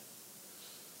isolated.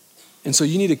 And so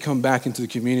you need to come back into the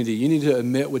community. You need to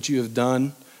admit what you have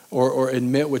done or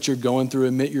admit what you're going through,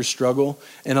 admit your struggle,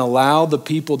 and allow the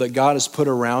people that God has put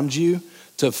around you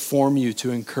to form you,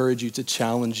 to encourage you, to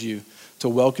challenge you, to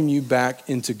welcome you back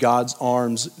into God's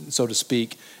arms, so to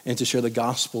speak, and to share the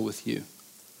gospel with you.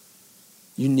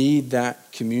 You need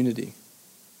that community.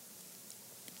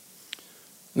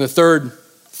 And the third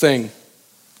thing,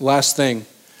 last thing,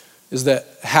 is that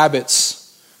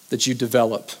habits that you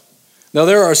develop. Now,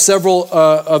 there are several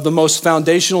of the most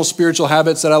foundational spiritual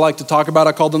habits that I like to talk about.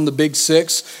 I call them the big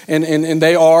six. And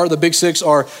the big six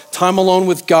are time alone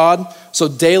with God. So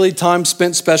daily time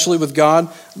spent specially with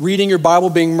God, reading your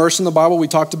Bible, being immersed in the Bible. We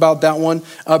talked about that one.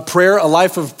 Prayer, a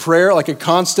life of prayer, like a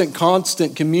constant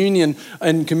communion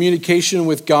and communication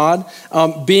with God.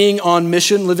 Being on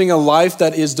mission, living a life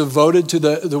that is devoted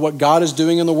to what God is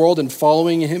doing in the world and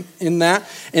following him in that.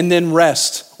 And then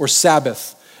rest or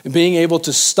Sabbath. And being able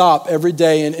to stop every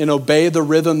day and obey the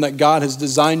rhythm that God has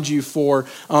designed you for,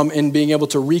 and being able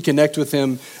to reconnect with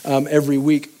him every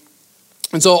week.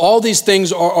 And so all these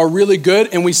things are really good,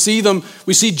 and we see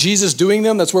Jesus doing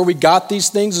them. That's where we got these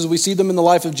things, is we see them in the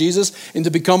life of Jesus. And to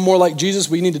become more like Jesus,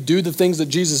 we need to do the things that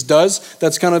Jesus does.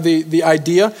 That's kind of the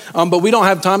idea. But we don't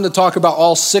have time to talk about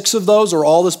all 6 of those or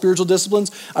all the spiritual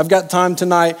disciplines. I've got time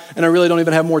tonight, and I really don't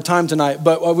even have more time tonight,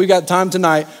 but we got time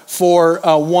tonight for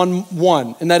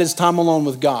one, and that is time alone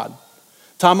with God.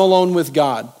 Time alone with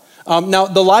God. Now,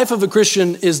 the life of a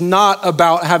Christian is not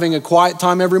about having a quiet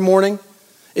time every morning.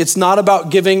 It's not about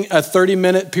giving a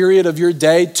 30-minute period of your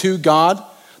day to God.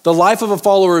 The life of a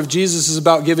follower of Jesus is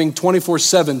about giving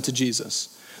 24/7 to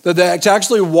Jesus. That to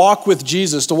actually walk with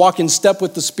Jesus, to walk in step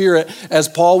with the Spirit, as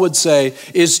Paul would say,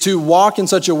 is to walk in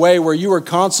such a way where you are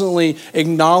constantly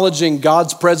acknowledging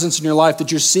God's presence in your life, that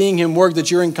you're seeing him work,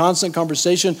 that you're in constant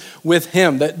conversation with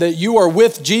him, that you are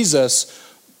with Jesus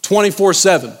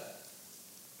 24/7.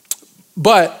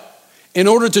 But in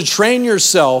order to train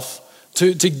yourself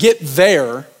to get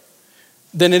there,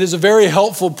 then it is a very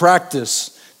helpful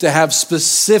practice to have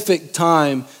specific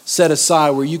time set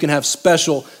aside where you can have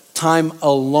special time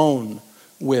alone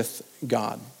with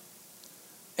God.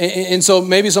 And so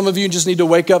maybe some of you just need to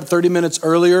wake up 30 minutes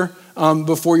earlier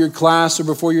before your class or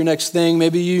before your next thing.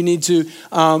 Maybe you need to,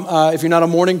 if you're not a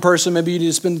morning person, maybe you need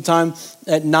to spend the time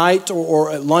at night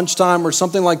or at lunchtime or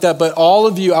something like that. But all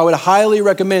of you, I would highly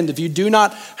recommend, if you do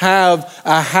not have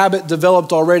a habit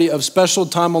developed already of special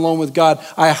time alone with God,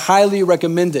 I highly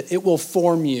recommend it. It will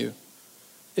form you.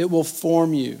 It will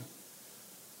form you.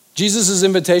 Jesus'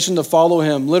 invitation to follow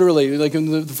him, literally, like in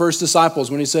the first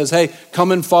disciples, when he says, hey,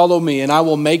 come and follow me, and I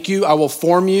will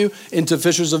form you into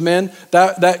fishers of men.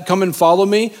 That come and follow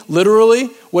me, literally,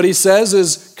 what he says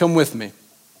is, come with me.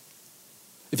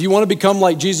 If you want to become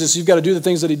like Jesus, you've got to do the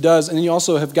things that he does, and you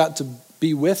also have got to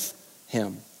be with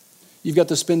him. You've got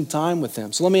to spend time with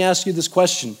him. So let me ask you this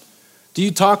question. Do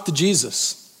you talk to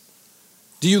Jesus?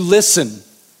 Do you listen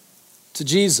to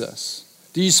Jesus?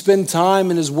 Do you spend time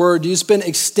in his word? Do you spend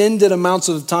extended amounts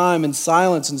of time in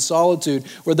silence and solitude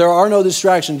where there are no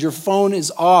distractions? Your phone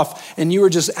is off and you are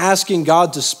just asking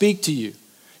God to speak to you.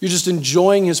 You're just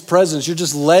enjoying his presence. You're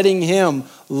just letting him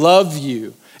love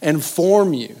you and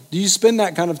form you. Do you spend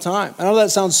that kind of time? I know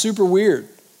that sounds super weird,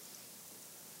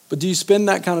 but do you spend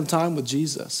that kind of time with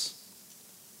Jesus?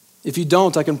 If you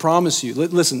don't, I can promise you.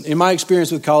 Listen, in my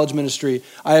experience with college ministry,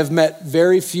 I have met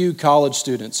very few college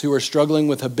students who are struggling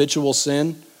with habitual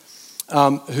sin,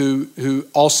 who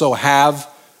also have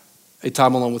a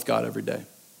time alone with God every day.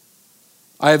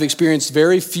 I have experienced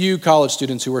very few college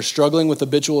students who are struggling with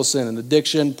habitual sin and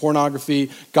addiction, pornography,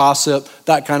 gossip,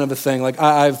 that kind of a thing. Like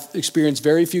I've experienced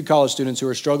very few college students who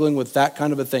are struggling with that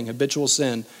kind of a thing, habitual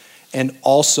sin, and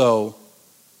also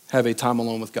have a time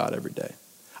alone with God every day.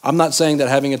 I'm not saying that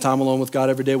having a time alone with God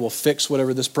every day will fix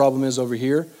whatever this problem is over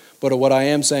here, but what I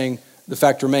am saying, the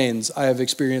fact remains, I have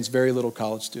experienced very little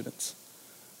college students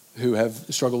who have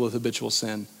struggled with habitual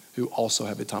sin who also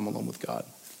have a time alone with God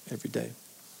every day.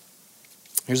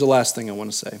 Here's the last thing I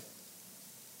want to say.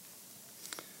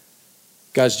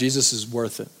 Guys, Jesus is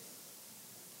worth it.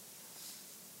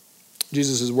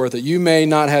 Jesus is worth it. You may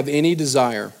not have any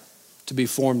desire to be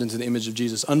formed into the image of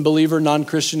Jesus. Unbeliever,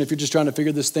 non-Christian, if you're just trying to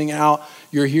figure this thing out,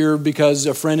 you're here because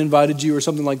a friend invited you or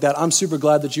something like that, I'm super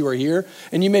glad that you are here.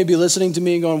 And you may be listening to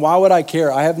me and going, why would I care?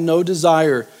 I have no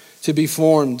desire to be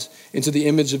formed into the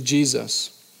image of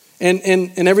Jesus. And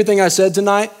everything I said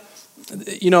tonight,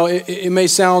 you know, it may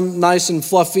sound nice and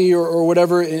fluffy or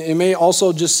whatever. It may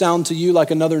also just sound to you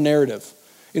like another narrative.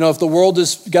 You know, if the world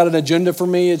has got an agenda for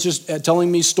me, it's just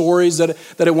telling me stories that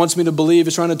it wants me to believe,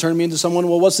 it's trying to turn me into someone.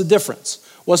 Well, what's the difference?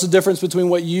 What's the difference between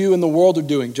what you and the world are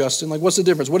doing, Justin? Like, what's the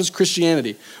difference? What is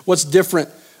Christianity? What's different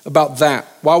about that?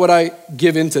 Why would I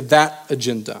give into that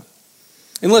agenda?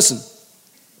 And listen,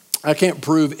 I can't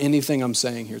prove anything I'm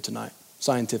saying here tonight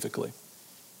scientifically.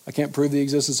 I can't prove the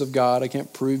existence of God. I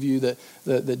can't prove you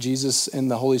that Jesus and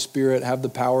the Holy Spirit have the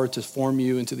power to form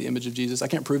you into the image of Jesus. I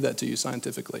can't prove that to you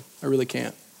scientifically. I really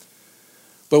can't.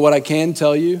 But what I can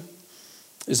tell you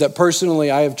is that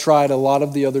personally, I have tried a lot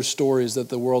of the other stories that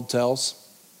the world tells.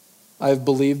 I have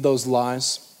believed those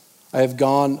lies. I have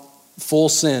gone full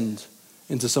send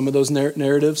into some of those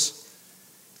narratives.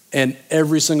 And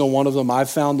every single one of them I've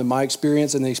found in my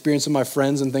experience and the experience of my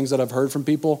friends and things that I've heard from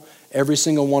people, every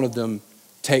single one of them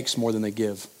takes more than they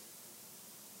give.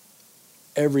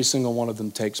 Every single one of them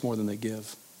takes more than they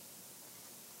give.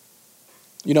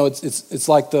 You know, it's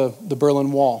like the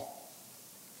Berlin Wall.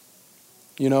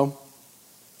 You know,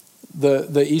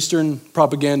 the Eastern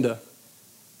propaganda.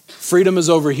 Freedom is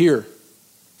over here.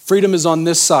 Freedom is on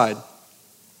this side.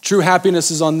 True happiness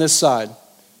is on this side.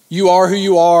 You are who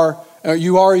you are.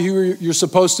 You are who you're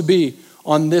supposed to be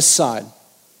on this side.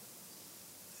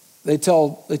 They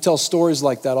tell stories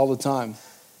like that all the time.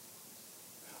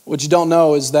 What you don't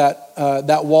know is that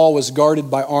that wall was guarded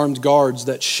by armed guards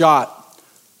that shot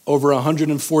over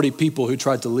 140 people who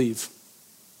tried to leave.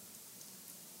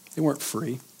 They weren't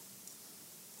free.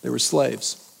 They were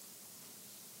slaves.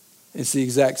 It's the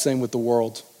exact same with the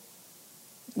world.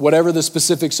 Whatever the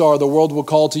specifics are, the world will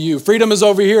call to you. Freedom is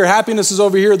over here. Happiness is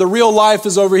over here. The real life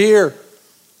is over here.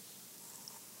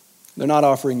 They're not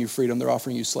offering you freedom. They're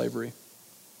offering you slavery.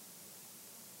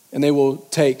 And they will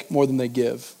take more than they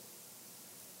give.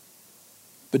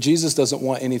 But Jesus doesn't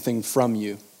want anything from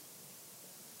you.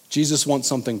 Jesus wants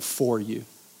something for you.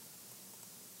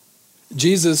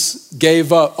 Jesus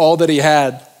gave up all that he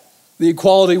had, the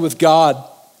equality with God,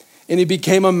 and he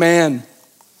became a man.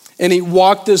 And he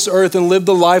walked this earth and lived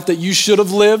the life that you should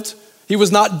have lived. He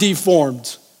was not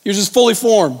deformed. He was just fully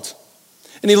formed.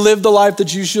 And he lived the life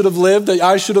that you should have lived, that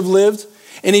I should have lived.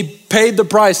 And he paid the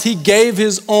price. He gave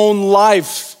his own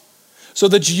life so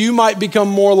that you might become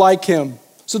more like him,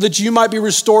 so that you might be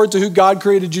restored to who God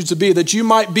created you to be, that you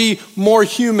might be more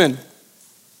human.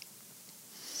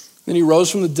 Then he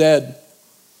rose from the dead,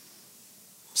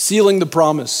 sealing the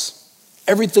promise.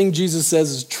 Everything Jesus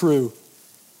says is true.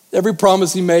 Every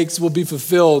promise he makes will be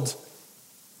fulfilled.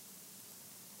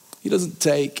 He doesn't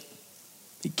take.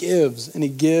 He gives and he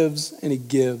gives and he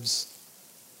gives.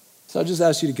 So I just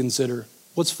ask you to consider,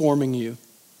 what's forming you?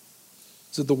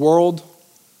 Is it the world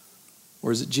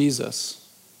or is it Jesus?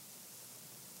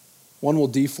 One will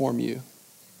deform you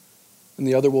and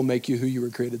the other will make you who you were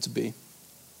created to be.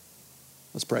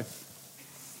 Let's pray.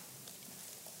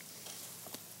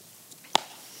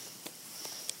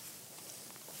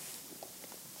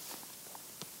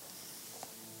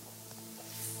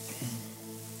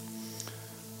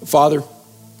 Father,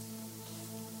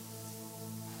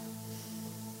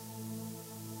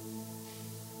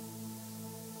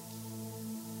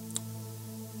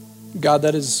 God,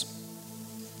 it is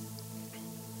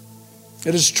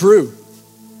true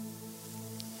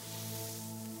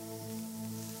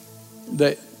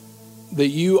that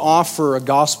you offer a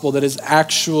gospel that is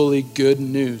actually good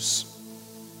news.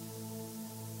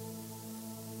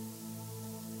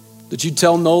 That you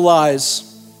tell no lies.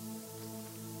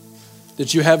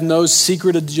 That you have no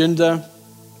secret agenda.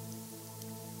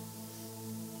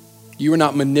 You are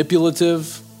not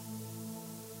manipulative.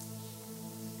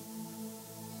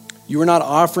 You are not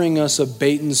offering us a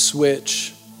bait and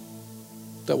switch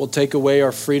that will take away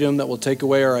our freedom, that will take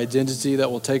away our identity, that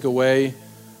will take away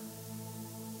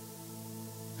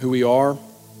who we are.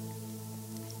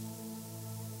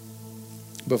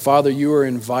 But Father, you are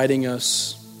inviting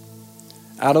us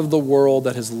out of the world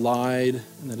that has lied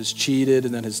and that has cheated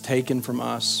and that has taken from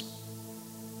us.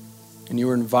 And you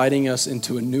are inviting us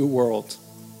into a new world,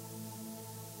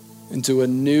 into a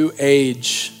new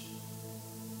age.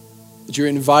 That you're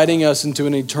inviting us into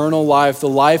an eternal life, the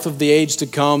life of the age to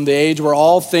come, the age where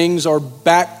all things are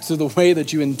back to the way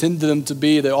that you intended them to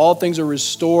be, that all things are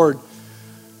restored,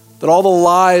 that all the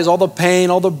lies, all the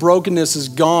pain, all the brokenness is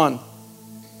gone.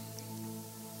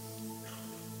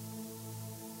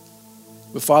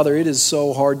 But Father, it is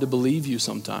so hard to believe you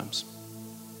sometimes.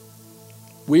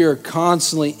 We are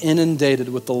constantly inundated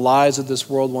with the lies that this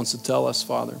world wants to tell us,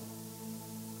 Father.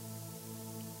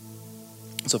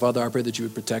 So Father, I pray that you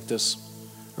would protect us.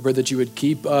 I pray that you would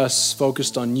keep us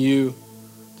focused on you,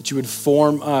 that you would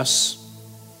form us,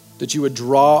 that you would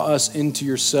draw us into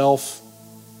yourself,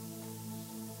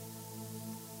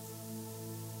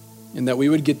 and that we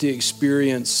would get to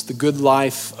experience the good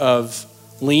life of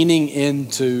leaning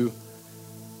into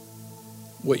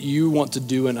what you want to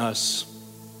do in us,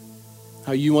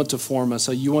 how you want to form us,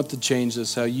 how you want to change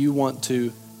us, how you want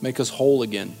to make us whole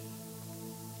again.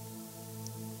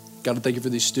 God, I thank you for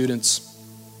these students.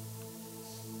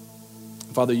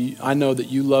 Father, I know that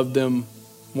you love them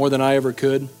more than I ever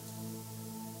could.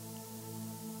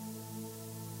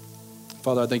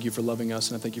 Father, I thank you for loving us,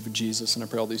 and I thank you for Jesus, and I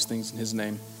pray all these things in his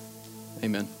name.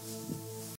 Amen.